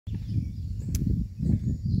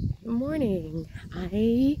morning.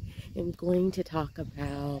 I am going to talk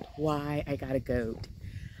about why I got a goat.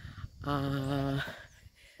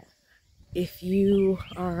 If you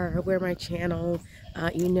are aware of my channel,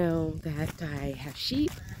 you know that I have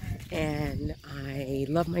sheep and I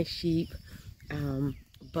love my sheep,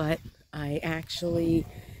 but I actually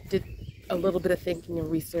did a little bit of thinking and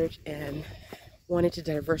research and wanted to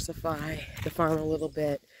diversify the farm a little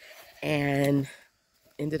bit and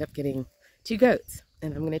ended up getting 2 goats.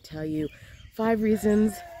 And I'm going to tell you 5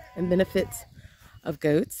 reasons and benefits of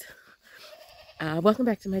goats. Welcome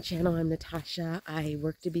back to my channel. I'm Natasha. I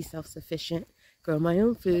work to be self-sufficient, grow my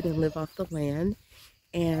own food, and live off the land.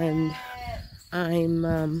 And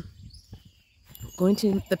I'm going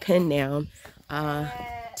to the pen now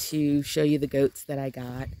to show you the goats that I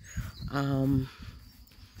got.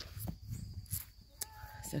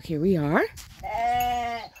 So here we are.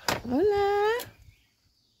 Hola.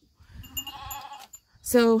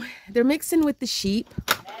 So they're mixing with the sheep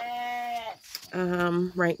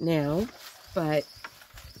right now, but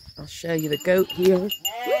I'll show you the goat here. Whoop,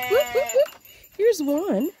 whoop, whoop, whoop. Here's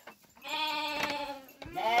one.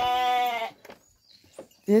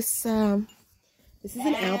 This is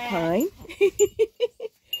an Alpine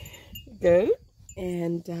goat,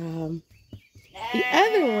 and the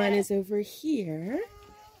other one is over here,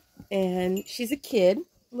 and she's a kid,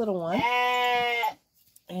 little one.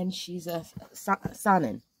 And she's a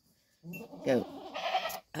Saanen goat.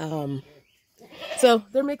 So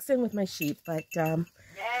they're mixed in with my sheep, but the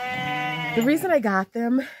reason I got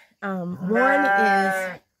them, one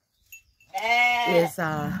is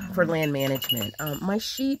for land management. My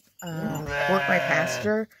sheep work by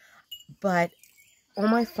pasture, but on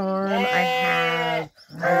my farm I have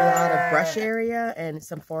a lot of brush area and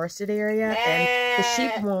some forested area, and the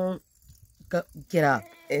sheep won't get up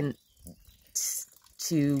and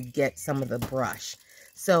to get some of the brush.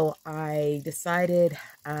 So I decided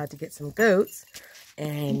to get some goats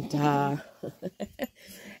and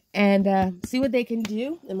see what they can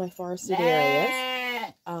do in my forested areas.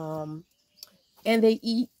 And they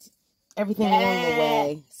eat everything along the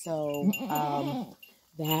way. So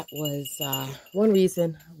that was one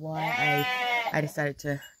reason why I decided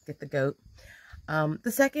to get the goat.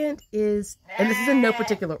 The second is, and this is in no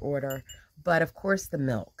particular order, but of course the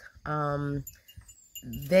milk.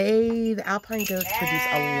 The Alpine goats produce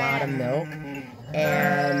a lot of milk,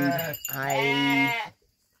 and I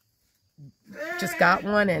just got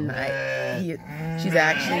one, and she's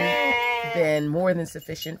actually been more than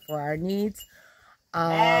sufficient for our needs.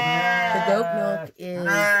 The goat milk is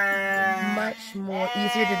much more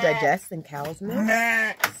easier to digest than cow's milk,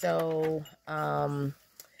 so and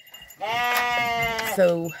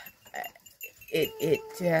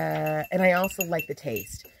I also like the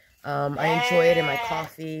taste. I enjoy it in my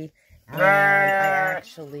coffee, and I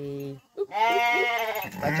actually,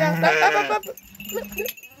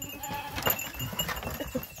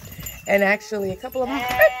 and actually a couple of them,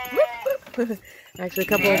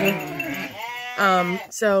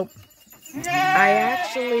 so I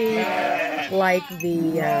actually like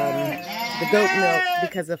the goat milk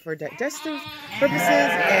because of for digestive purposes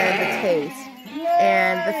and the taste,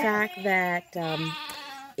 and the fact that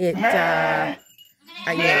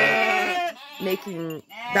making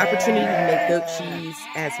the opportunity to make goat cheese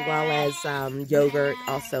as well as yogurt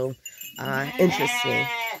also interests me.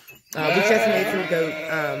 We just made some goat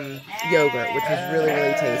yogurt, which was really,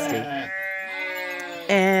 really tasty.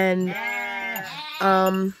 And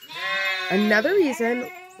another reason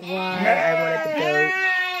why I wanted the goat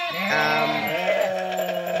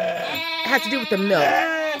has to do with the milk,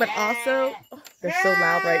 but also, they're so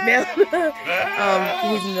loud right now.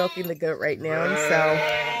 He's milking the goat right now, and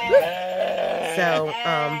so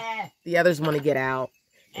the others want to get out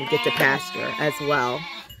and get to pasture as well.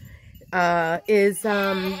 Is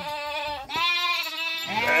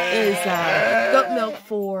goat milk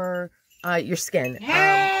for your skin.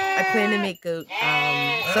 I plan to make goat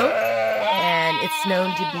soap, and it's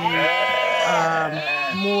known to be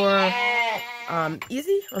more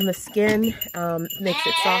easy on the skin, makes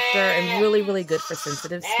it softer and really, really good for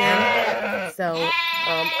sensitive skin. So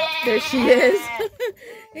there she is.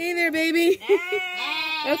 Hey there, baby.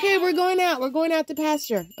 Okay, we're going out. We're going out to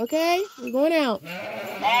pasture. Okay, we're going out.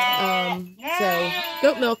 So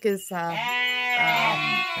goat milk is for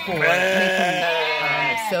making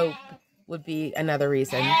soap would be another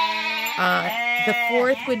reason. The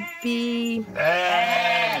fourth would be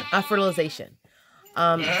fertilization.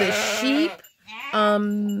 The sheep,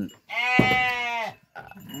 the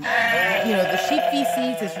sheep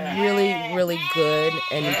feces is really, really good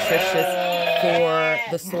and nutritious for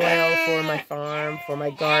the soil, for my farm, for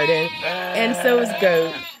my garden, and so is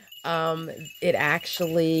goat. It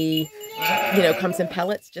actually, you know, comes in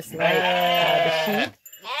pellets just like the sheep.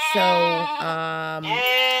 So,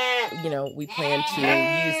 you know, we plan to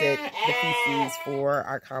use it, the feces, for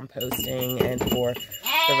our composting and for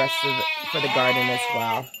the rest of for the garden as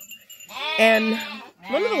well. And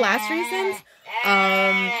one of the last reasons,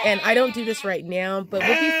 and I don't do this right now, but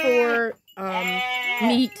would be for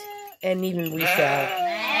meat and even resale.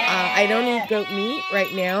 I don't eat goat meat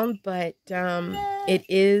right now, but it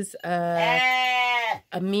is a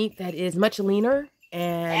meat that is much leaner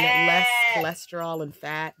and less cholesterol and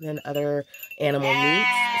fat than other animal meats.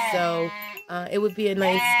 So it would be a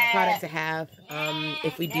nice product to have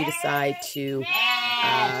if we do decide to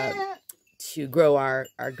grow our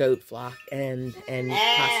goat flock and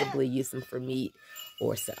possibly use them for meat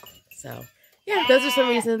or sell. So yeah, those are some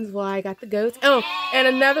reasons why I got the goats. Oh, and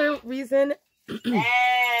another reason,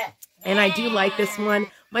 and I do like this one,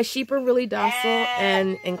 my sheep are really docile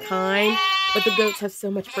and kind, but the goats have so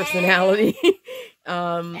much personality.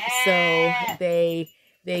 So they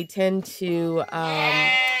tend to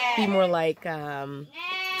be more like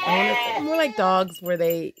more like dogs, where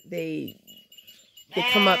they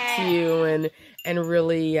come up to you and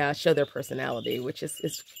really show their personality, which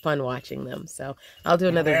is fun watching them. So I'll do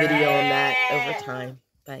another video on that over time.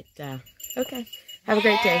 But okay, have a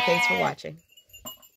great day. Thanks for watching.